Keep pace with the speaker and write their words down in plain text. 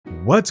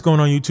What's going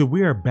on YouTube?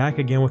 We are back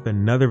again with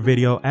another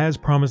video. As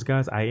promised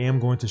guys, I am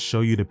going to show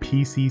you the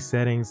PC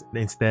settings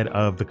instead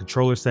of the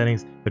controller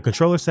settings. The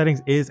controller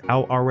settings is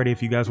out already.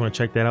 If you guys want to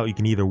check that out, you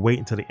can either wait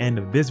until the end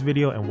of this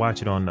video and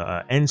watch it on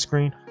the end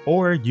screen,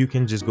 or you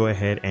can just go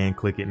ahead and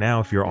click it now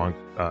if you're on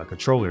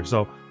controller.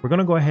 So we're going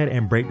to go ahead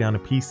and break down the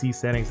PC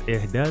settings.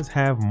 It does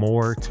have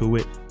more to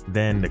it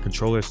than the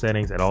controller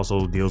settings. It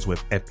also deals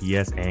with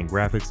FPS and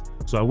graphics.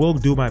 So I will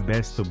do my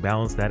best to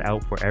balance that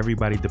out for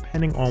everybody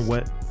depending on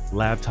what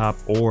laptop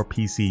or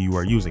PC you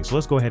are using. So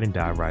let's go ahead and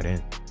dive right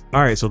in.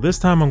 All right, so this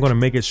time I'm going to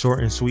make it short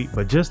and sweet,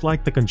 but just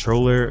like the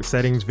controller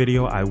settings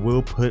video, I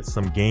will put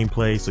some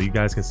gameplay so you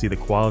guys can see the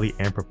quality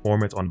and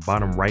performance on the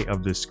bottom right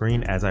of the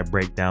screen as I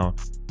break down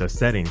the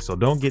settings. So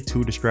don't get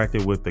too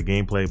distracted with the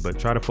gameplay, but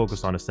try to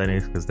focus on the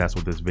settings because that's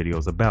what this video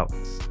is about.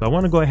 So I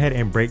want to go ahead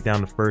and break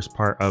down the first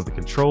part of the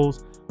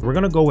controls. We're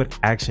going to go with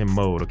action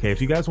mode. Okay, if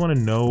you guys want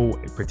to know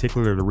in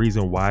particular the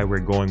reason why we're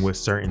going with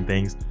certain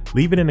things,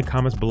 leave it in the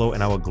comments below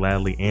and I will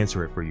gladly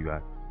answer it for you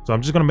guys. So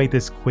I'm just going to make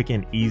this quick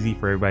and easy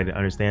for everybody to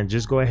understand.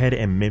 Just go ahead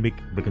and mimic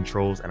the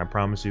controls and I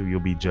promise you, you'll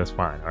be just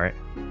fine. All right.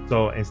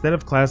 So instead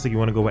of classic, you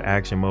want to go with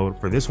action mode.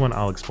 For this one,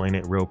 I'll explain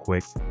it real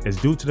quick.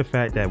 It's due to the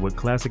fact that what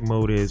classic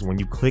mode is, when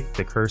you click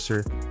the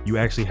cursor, you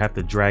actually have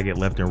to drag it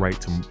left and right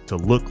to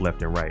look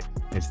left and right.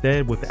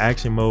 Instead, with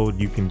action mode,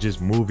 you can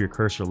just move your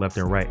cursor left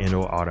and right and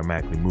it'll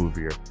automatically move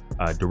your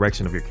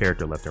direction of your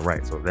character left and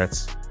right.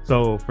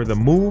 So for the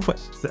move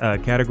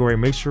category,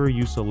 make sure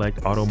you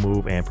select auto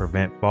move and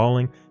prevent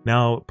falling.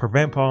 Now,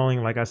 prevent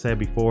falling, like I said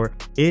before,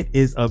 it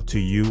is up to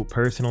you.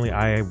 Personally,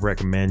 I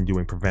recommend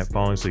doing prevent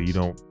falling so you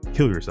don't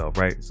kill yourself,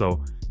 right?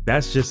 So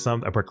that's just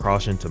a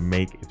precaution to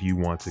make if you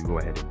want to go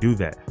ahead and do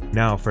that.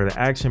 Now for the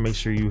action, make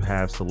sure you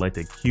have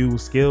selected Q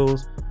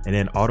skills and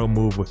then auto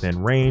move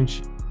within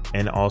range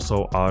and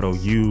also auto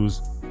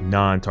use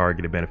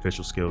non-targeted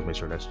beneficial skills. Make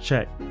sure that's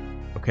checked.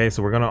 Okay,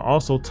 so we're gonna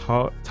also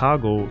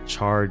toggle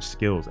charge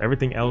skills.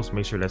 Everything else,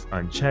 make sure that's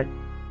unchecked.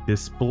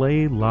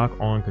 Display lock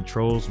on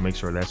controls, make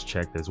sure that's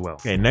checked as well.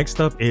 Okay, next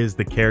up is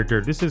the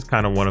character. This is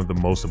kind of one of the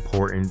most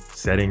important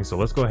settings, so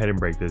let's go ahead and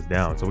break this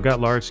down. So we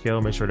got large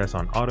scale, make sure that's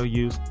on auto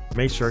use.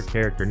 Make sure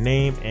character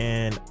name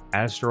and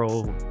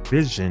astral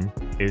vision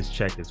is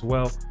checked as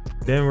well.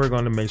 Then we're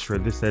going to make sure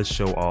this says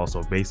show all,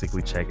 so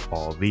basically check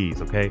all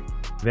these. Okay,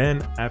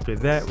 then after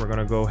that we're going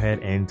to go ahead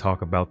and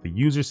talk about the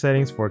user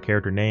settings for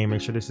character name.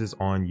 Make sure this is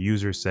on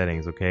user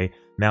settings. Okay,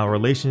 now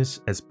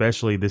relations,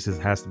 especially this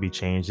has to be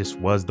changed. This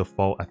was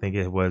default, I think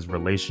it was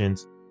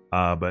relations,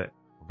 but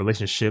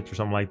relationships or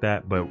something like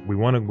that, but we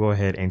want to go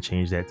ahead and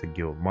change that to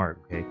guild mark.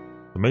 Okay,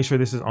 so make sure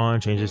this is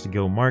on, change this to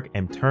guild mark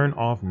and turn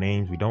off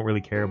names. We don't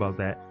really care about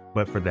that.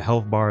 But for the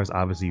health bars,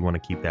 obviously you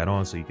want to keep that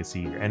on so you can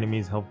see your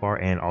enemy's health bar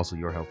and also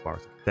your health bar.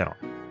 So keep that on.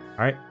 All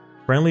right.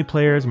 Friendly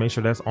players, make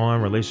sure that's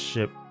on.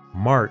 Relationship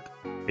mark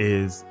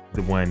is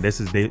the one. This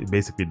is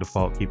basically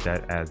default. Keep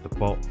that as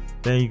default.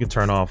 Then you can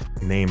turn off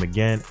name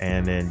again,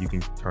 and then you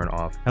can turn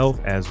off health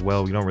as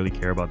well. We don't really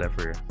care about that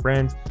for your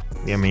friends.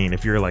 I mean,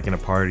 if you're like in a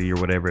party or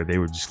whatever, they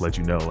would just let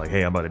you know like,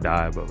 hey, I'm about to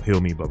die, but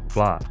heal me, blah,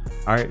 blah, blah.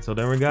 All right. So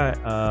then we got,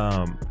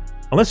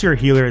 unless you're a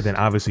healer, then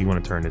obviously you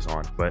want to turn this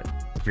on. But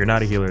if you're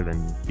not a healer,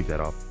 then keep that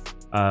off.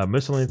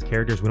 Miscellaneous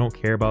characters, we don't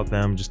care about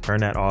them. Just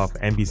turn that off.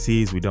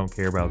 NPCs, we don't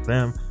care about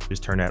them.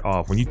 Just turn that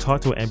off. When you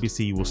talk to an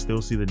NPC, you will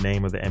still see the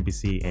name of the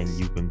NPC and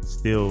you can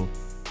still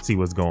see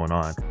what's going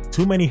on.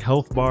 Too many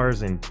health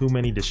bars and too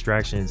many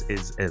distractions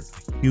is a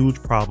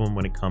huge problem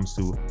when it comes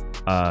to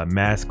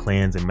mass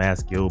clans and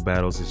mass guild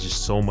battles. There's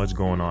just so much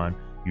going on.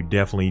 You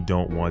definitely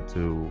don't want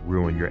to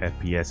ruin your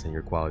FPS and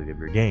your quality of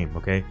your game.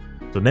 Okay,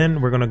 so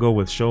then we're gonna go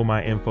with show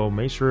my info.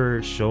 Make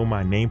sure show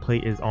my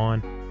nameplate is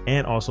on,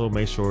 and also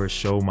make sure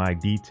show my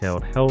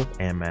detailed health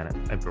and mana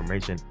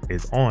information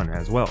is on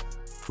as well.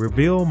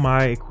 Reveal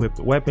my equipped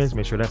weapons,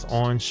 make sure that's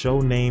on. Show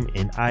name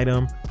in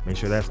item, make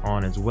sure that's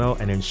on as well.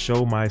 And then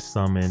show my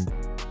summoned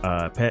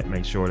pet,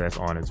 make sure that's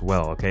on as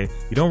well. Okay,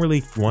 you don't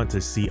really want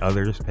to see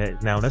others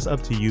pet. Now that's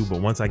up to you,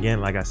 but once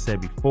again, like I said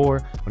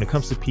before, when it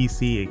comes to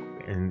PC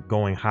and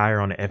going higher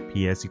on the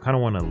FPS, you kind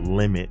of want to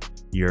limit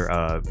your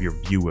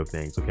view of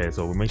things. Okay,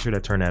 so make sure to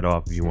turn that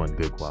off if you want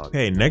good quality.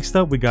 Okay, next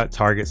up we got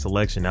target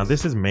selection. Now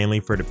this is mainly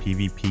for the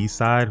PvP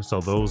side, so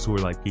those who are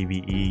like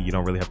PvE, you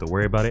don't really have to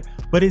worry about it,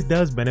 but it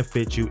does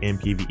benefit you in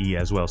PvE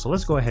as well. So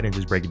let's go ahead and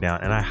just break it down,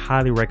 and I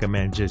highly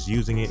recommend just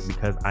using it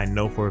because I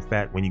know for a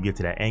fact when you get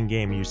to that end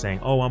game and you're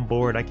saying, oh, I'm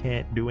bored, I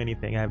can't do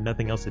anything, I have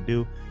nothing else to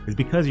do, it's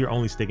because you're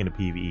only sticking to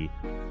PvE.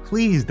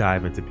 Please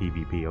dive into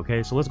PvP.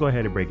 Okay, so let's go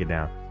ahead and break it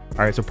down.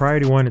 All right, so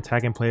priority 1,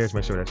 attacking players,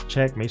 make sure that's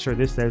checked. Make sure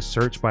this says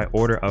search by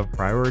order of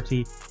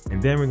priority.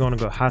 And then we're going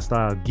to go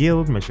hostile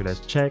guild, make sure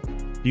that's checked.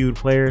 Feud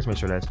players, make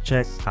sure that's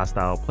checked.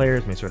 Hostile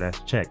players, make sure that's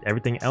checked.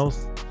 Everything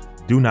else,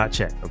 do not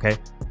check. Okay,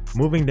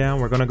 moving down,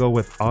 we're going to go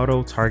with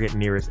auto target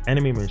nearest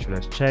enemy, make sure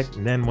that's checked.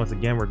 And then once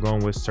again, we're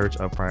going with search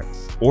of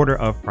order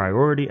of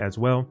priority as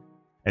well.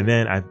 And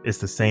then it's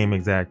the same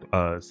exact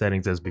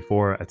settings as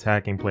before.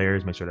 Attacking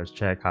players, make sure that's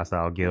checked.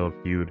 Hostile guild,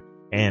 feud,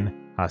 and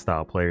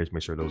hostile players,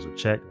 make sure those are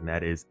checked. And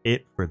that is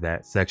it for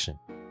that section.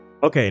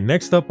 Okay,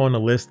 next up on the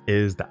list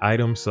is the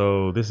item.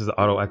 So this is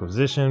auto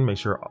acquisition. Make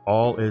sure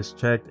all is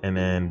checked, and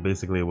then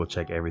basically it will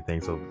check everything.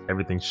 So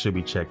everything should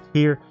be checked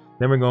here.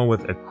 Then we're going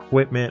with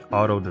equipment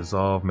auto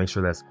dissolve. Make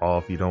sure that's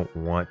off. You don't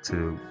want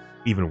to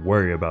even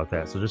worry about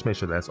that. So just make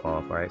sure that's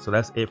off. All right, so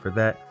that's it for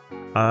that.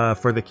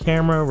 For the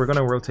camera, we're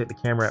gonna rotate the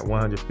camera at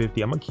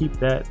 150. I'm gonna keep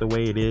that the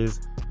way it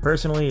is.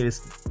 Personally, it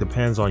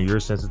depends on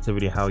your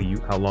sensitivity, how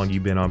long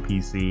you've been on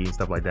PC and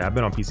stuff like that. I've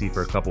been on PC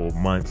for a couple of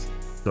months,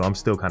 so I'm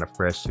still kind of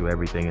fresh to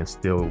everything and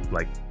still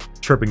like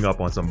tripping up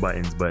on some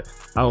buttons, but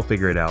I'll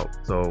figure it out.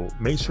 So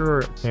make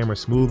sure camera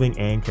smoothing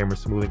and camera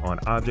smoothing on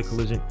object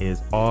collision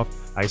is off.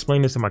 I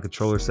explained this in my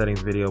controller settings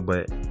video,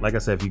 but like I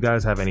said, if you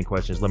guys have any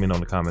questions, let me know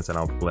in the comments and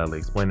I'll gladly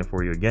explain it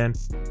for you again.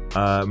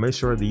 Make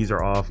sure these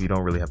are off. You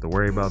don't really have to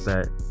worry about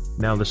that.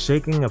 Now the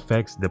shaking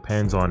effects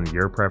depends on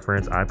your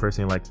preference. I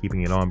personally like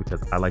keeping it on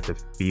because I like to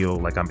feel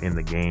like I'm in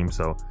the game,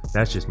 so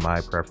that's just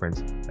my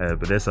preference,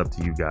 but that's up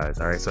to you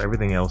guys. All right, so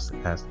everything else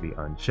has to be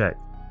unchecked.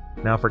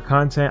 Now for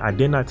content, I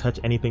did not touch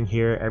anything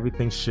here.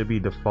 Everything should be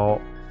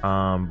default,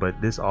 but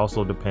this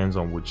also depends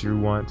on what you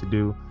want to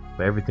do,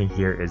 but everything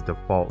here is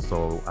default,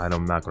 so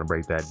I'm not going to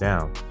break that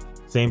down.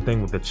 Same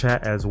thing with the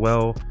chat as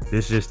well.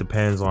 This just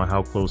depends on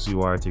how close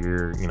you are to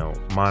your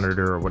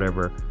monitor or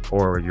whatever,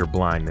 or your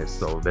blindness.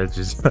 So that's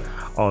just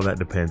all that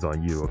depends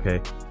on you. Okay.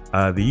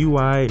 The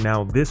UI,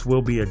 now this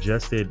will be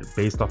adjusted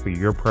based off of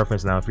your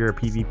preference. Now if you're a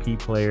PvP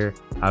player,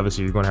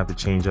 obviously you're going to have to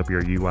change up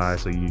your UI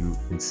so you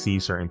can see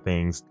certain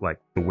things like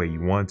the way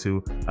you want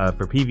to.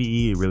 For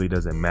PvE, it really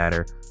doesn't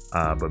matter,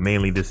 but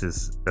mainly this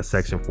is a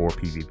section for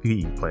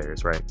PvP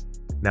players, right?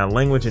 Now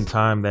language and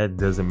time, that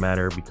doesn't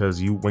matter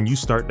because when you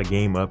start the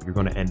game up, you're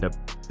going to end up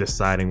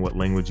deciding what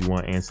language you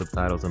want and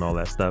subtitles and all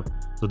that stuff.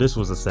 So this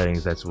was a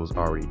settings that was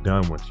already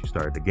done once you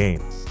started the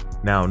game.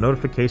 Now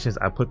notifications,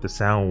 I put the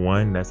sound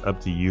 1, that's up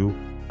to you.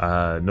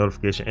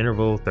 Notification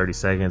interval 30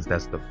 seconds,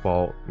 that's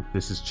default.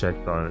 This is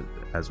checked on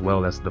as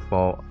well, that's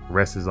default.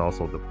 Rest is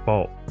also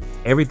default.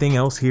 Everything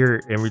else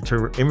here,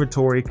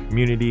 inventory,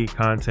 community,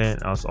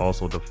 content, is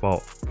also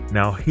default.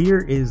 Now here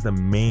is the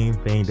main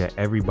thing that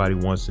everybody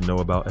wants to know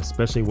about,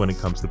 especially when it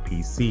comes to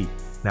PC.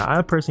 Now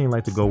I personally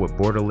like to go with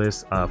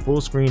borderless.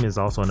 Full screen is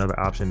also another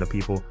option to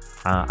people.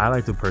 I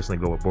like to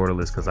personally go with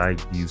borderless because I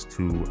use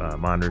 2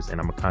 monitors and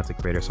I'm a content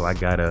creator, so I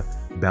gotta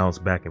bounce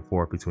back and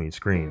forth between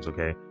screens.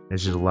 Okay,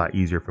 it's just a lot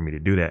easier for me to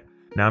do that.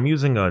 Now I'm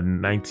using a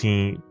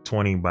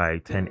 1920 by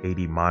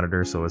 1080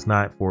 monitor, so it's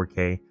not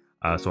 4K.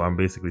 So I'm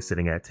basically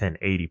sitting at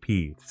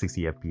 1080p,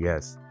 60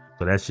 FPS.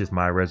 So that's just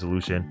my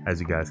resolution, as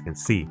you guys can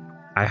see.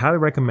 I highly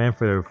recommend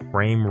for the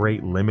frame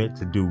rate limit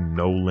to do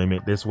no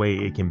limit. This way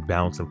it can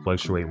bounce and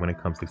fluctuate when it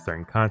comes to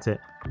certain content.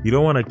 You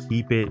don't want to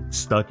keep it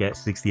stuck at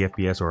 60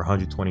 FPS or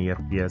 120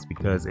 FPS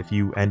because if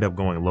you end up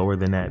going lower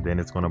than that, then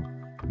it's going to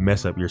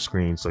mess up your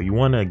screen. So you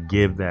want to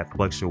give that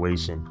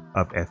fluctuation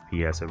of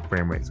FPS and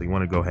frame rate. So you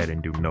want to go ahead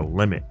and do no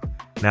limit.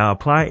 Now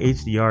apply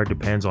HDR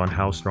depends on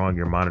how strong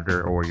your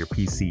monitor or your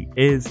PC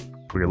is,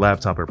 or your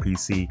laptop or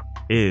PC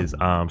is.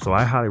 So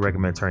I highly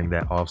recommend turning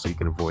that off so you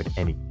can avoid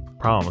any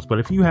problems. But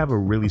if you have a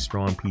really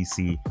strong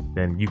PC,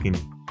 then you can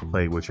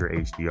play with your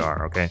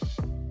HDR. Okay.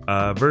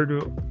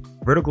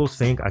 Vertical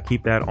sync, I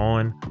keep that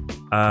on.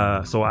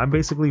 So I'm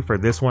basically, for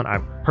this one, I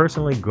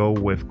personally go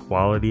with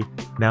quality.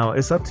 Now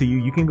it's up to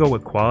you. You can go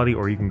with quality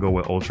or you can go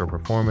with ultra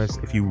performance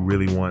if you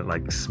really want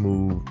like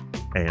smooth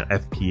and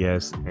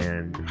FPS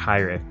and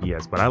higher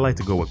FPS, but I like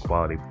to go with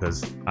quality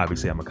because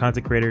obviously I'm a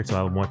content creator, so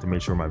I want to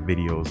make sure my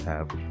videos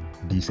have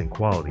decent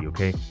quality.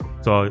 Okay,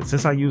 so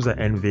since I use an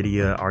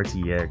NVIDIA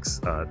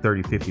RTX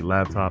 3050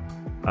 laptop,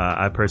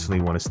 I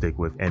personally want to stick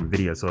with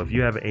NVIDIA. So if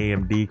you have an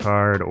AMD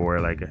card or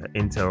like an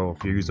Intel,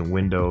 if you're using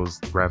Windows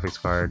graphics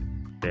card,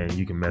 then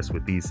you can mess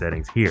with these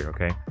settings here.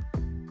 Okay.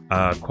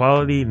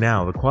 Quality,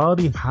 now the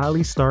quality,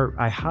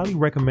 I highly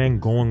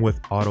recommend going with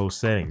auto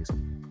settings.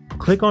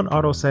 Click on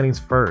auto settings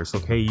first.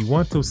 Okay, you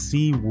want to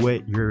see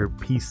what your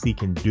PC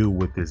can do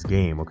with this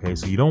game. Okay,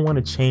 so you don't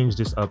want to change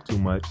this up too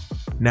much.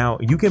 Now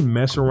you can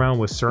mess around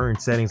with certain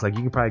settings, like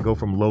you can probably go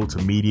from low to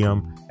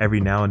medium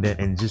every now and then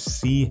and just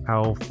see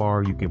how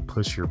far you can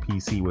push your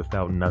PC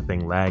without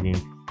nothing lagging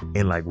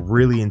in like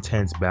really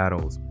intense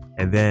battles.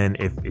 And then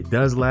if it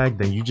does lag,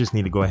 then you just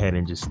need to go ahead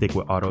and just stick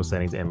with auto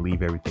settings and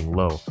leave everything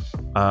low.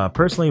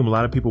 Personally, a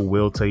lot of people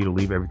will tell you to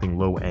leave everything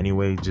low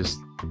anyway, just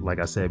like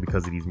I said,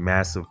 because of these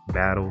massive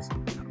battles.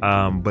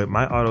 But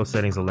my auto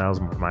settings allows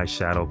my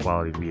shadow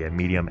quality to be at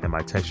medium and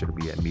my texture to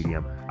be at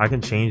medium. I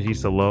can change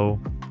these to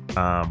low,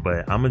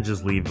 but I'm gonna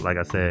just leave, like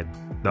I said,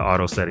 the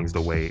auto settings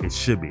the way it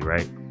should be,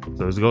 right?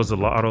 So it goes to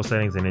auto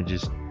settings and it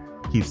just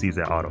keeps these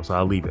at auto, so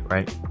I'll leave it,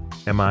 right?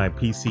 And my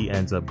PC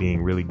ends up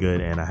being really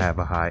good and I have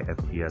a high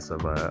FPS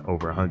of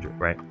over 100,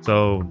 right?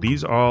 So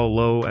these are all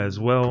low as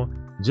well.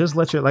 Just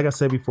like I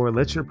said before,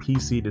 let your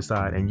PC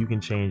decide and you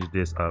can change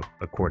this up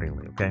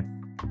accordingly. Okay.